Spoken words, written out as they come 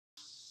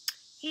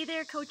Hey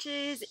there,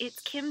 coaches. It's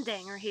Kim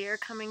Danger here,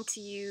 coming to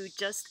you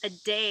just a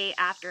day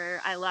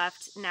after I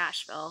left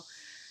Nashville.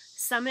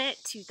 Summit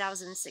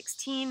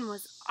 2016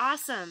 was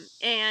awesome,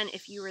 and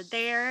if you were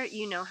there,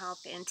 you know how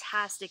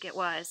fantastic it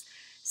was.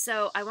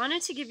 So I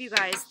wanted to give you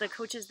guys, the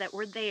coaches that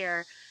were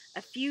there,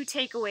 a few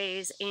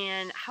takeaways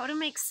and how to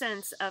make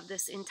sense of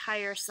this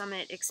entire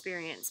summit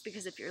experience.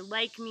 Because if you're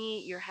like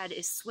me, your head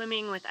is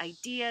swimming with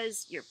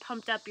ideas, you're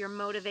pumped up, you're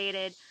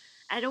motivated.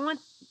 I don't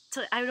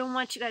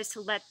want you guys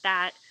to let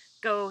that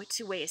go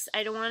to waste.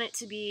 I don't want it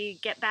to be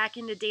get back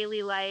into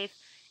daily life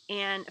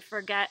and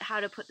forget how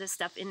to put this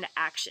stuff into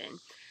action.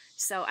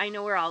 So I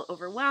know we're all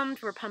overwhelmed,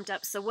 we're pumped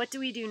up. So what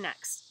do we do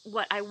next?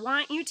 What I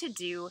want you to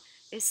do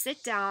is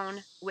sit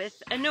down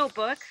with a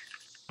notebook.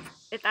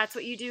 If that's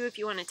what you do, if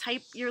you want to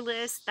type your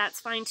list,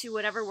 that's fine too,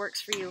 whatever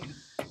works for you.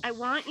 I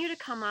want you to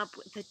come up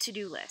with a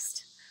to-do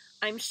list.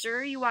 I'm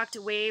sure you walked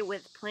away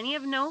with plenty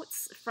of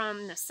notes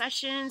from the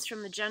sessions,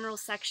 from the general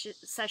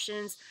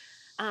sessions,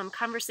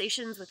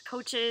 conversations with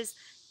coaches.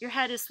 Your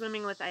head is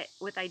swimming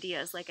with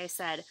ideas, like I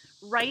said.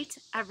 Write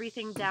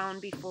everything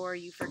down before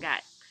you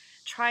forget.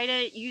 Try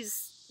to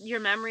use your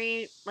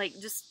memory,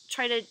 just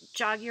try to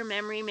jog your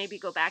memory, maybe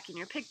go back in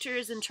your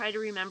pictures and try to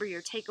remember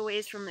your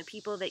takeaways from the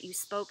people that you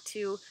spoke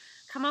to.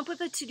 Come up with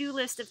a to-do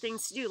list of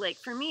things to do. Like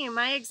for me,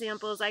 my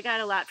examples, I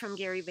got a lot from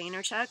Gary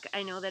Vaynerchuk.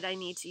 I know that I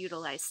need to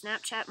utilize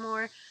Snapchat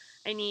more.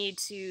 I need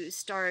to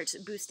start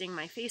boosting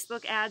my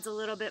Facebook ads a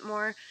little bit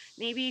more.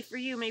 Maybe for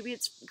you, maybe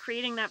it's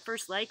creating that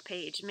first like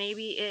page.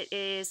 Maybe it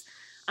is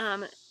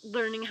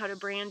learning how to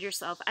brand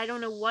yourself. I don't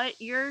know what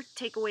your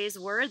takeaways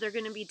were. They're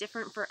going to be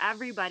different for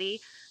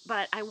everybody,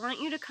 but I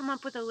want you to come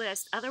up with a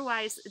list.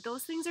 Otherwise,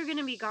 those things are going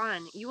to be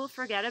gone. You will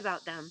forget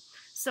about them.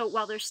 So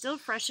while they're still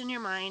fresh in your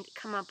mind,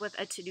 come up with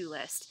a to-do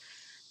list.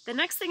 The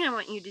next thing I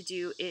want you to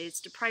do is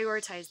to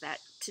prioritize that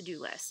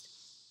to-do list.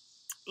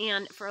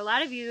 And for a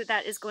lot of you,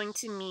 that is going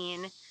to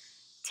mean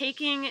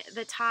taking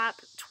the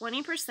top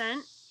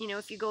 20%. You know,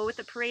 if you go with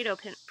the Pareto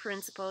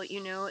principle,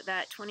 you know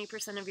that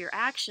 20% of your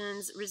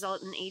actions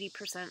result in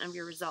 80% of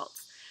your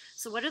results.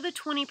 So what are the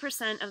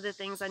 20% of the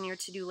things on your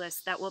to-do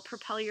list that will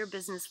propel your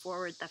business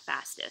forward the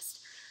fastest?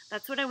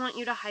 That's what I want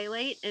you to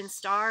highlight and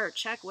star or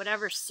check,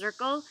 whatever,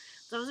 circle.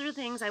 Those are the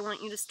things I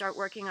want you to start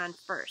working on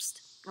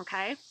first,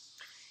 okay?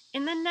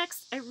 And then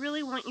next, I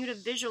really want you to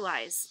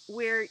visualize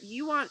where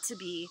you want to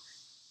be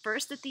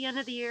first at the end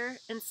of the year,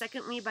 and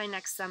secondly by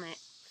next summit.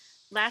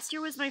 Last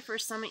year was my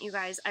first summit, you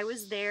guys. I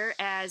was there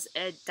as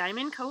a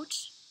diamond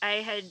coach. I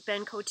had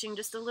been coaching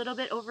just a little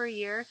bit over a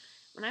year.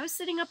 When I was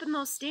sitting up in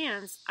those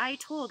stands, I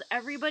told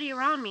everybody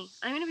around me,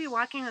 I'm going to be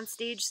walking on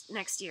stage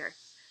next year.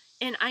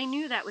 And I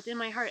knew that within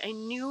my heart. I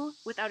knew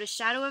without a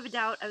shadow of a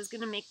doubt I was going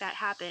to make that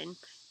happen.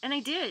 And I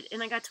did.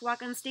 And I got to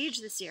walk on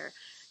stage this year.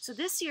 So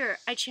this year,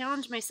 I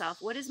challenged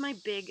myself. What is my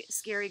big,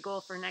 scary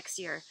goal for next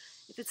year?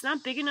 If it's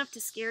not big enough to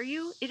scare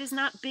you, it is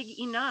not big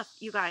enough,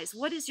 you guys.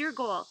 What is your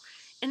goal?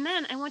 And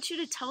then I want you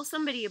to tell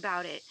somebody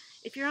about it.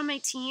 If you're on my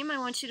team, I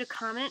want you to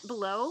comment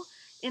below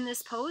in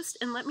this post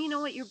and let me know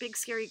what your big,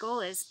 scary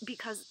goal is.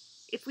 Because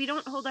if we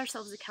don't hold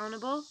ourselves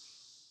accountable,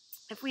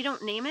 if we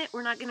don't name it,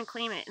 we're not going to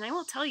claim it. And I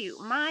will tell you,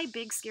 my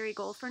big, scary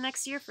goal for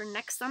next year, for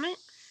next summit,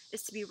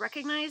 is to be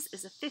recognized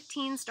as a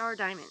 15-star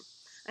diamond.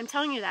 I'm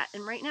telling you that.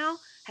 And right now,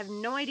 I have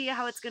no idea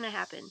how it's going to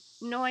happen.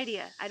 No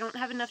idea. I don't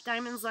have enough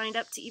diamonds lined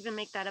up to even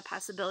make that a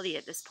possibility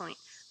at this point.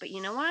 But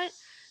you know what?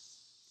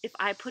 If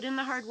I put in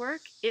the hard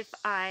work, if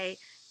I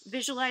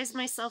visualize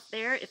myself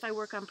there, if I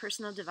work on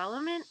personal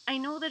development, I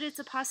know that it's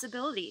a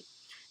possibility.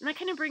 And that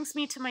kind of brings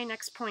me to my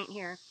next point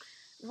here.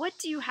 What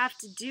do you have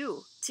to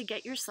do to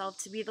get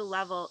yourself to be the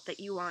level that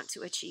you want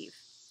to achieve?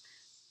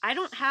 I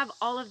don't have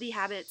all of the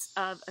habits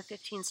of a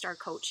 15-star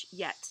coach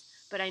yet,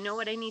 but I know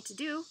what I need to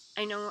do.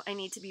 I know I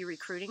need to be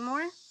recruiting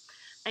more.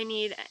 I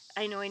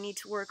know I need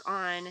to work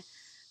on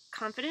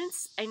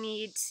confidence. I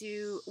need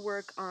to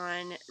work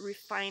on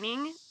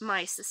refining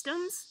my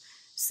systems.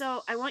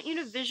 So I want you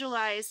to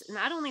visualize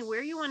not only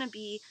where you want to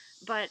be,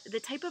 but the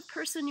type of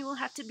person you will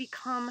have to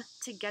become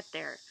to get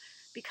there.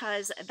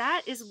 Because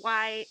that is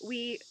why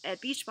we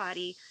at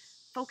Beachbody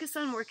focus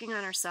on working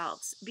on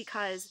ourselves,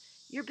 because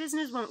your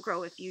business won't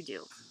grow if you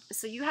do.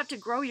 So you have to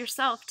grow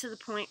yourself to the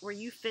point where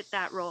you fit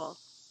that role.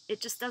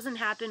 It just doesn't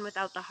happen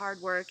without the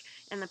hard work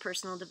and the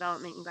personal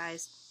development, you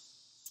guys.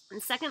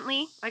 And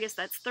secondly, I guess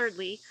that's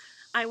thirdly,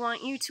 I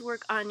want you to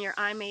work on your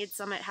I Made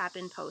Summit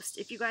Happen post.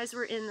 If you guys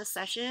were in the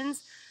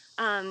sessions,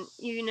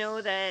 you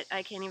know that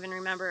I can't even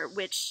remember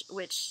which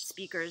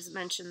speakers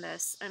mentioned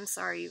this. I'm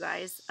sorry, you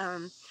guys.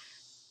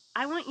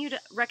 I want you to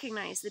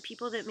recognize the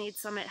people that made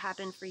Summit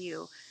happen for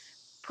you.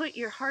 Put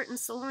your heart and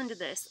soul into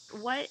this.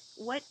 What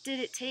did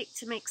it take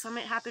to make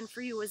Summit happen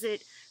for you? Was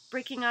it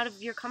breaking out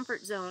of your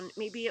comfort zone?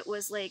 Maybe it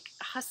was like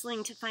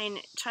hustling to find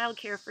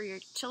childcare for your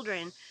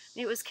children.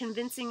 Maybe it was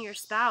convincing your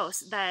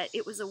spouse that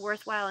it was a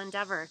worthwhile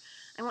endeavor.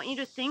 I want you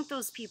to thank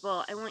those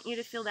people. I want you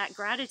to feel that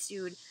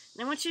gratitude.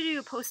 And I want you to do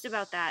a post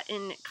about that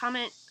and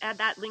comment, add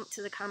that link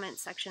to the comment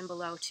section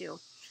below too.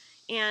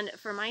 And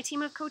for my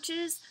team of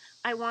coaches,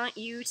 I want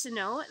you to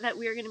know that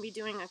we're going to be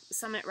doing a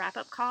summit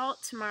wrap-up call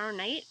tomorrow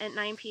night at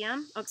 9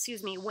 p.m. Oh,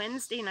 excuse me,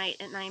 Wednesday night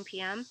at 9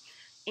 p.m.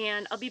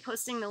 And I'll be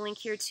posting the link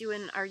here too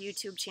in our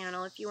YouTube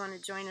channel if you want to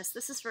join us.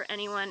 This is for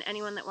anyone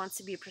that wants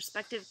to be a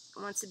prospective,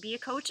 wants to be a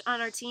coach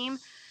on our team,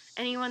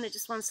 anyone that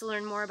just wants to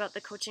learn more about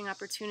the coaching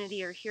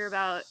opportunity or hear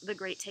about the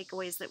great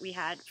takeaways that we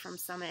had from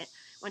Summit.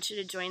 I want you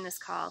to join this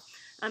call.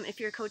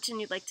 If you're a coach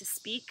and you'd like to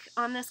speak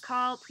on this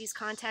call, please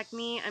contact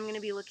me. I'm going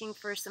to be looking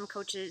for some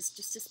coaches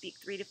just to speak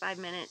 3 to 5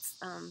 minutes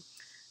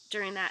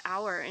during that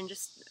hour and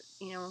just,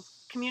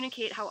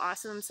 communicate how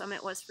awesome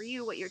Summit was for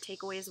you, what your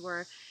takeaways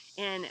were,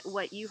 and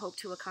what you hope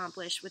to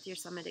accomplish with your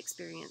Summit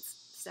experience.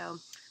 So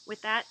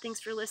with that,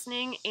 thanks for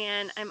listening,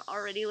 and I'm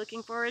already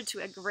looking forward to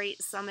a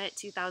great Summit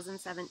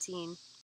 2017.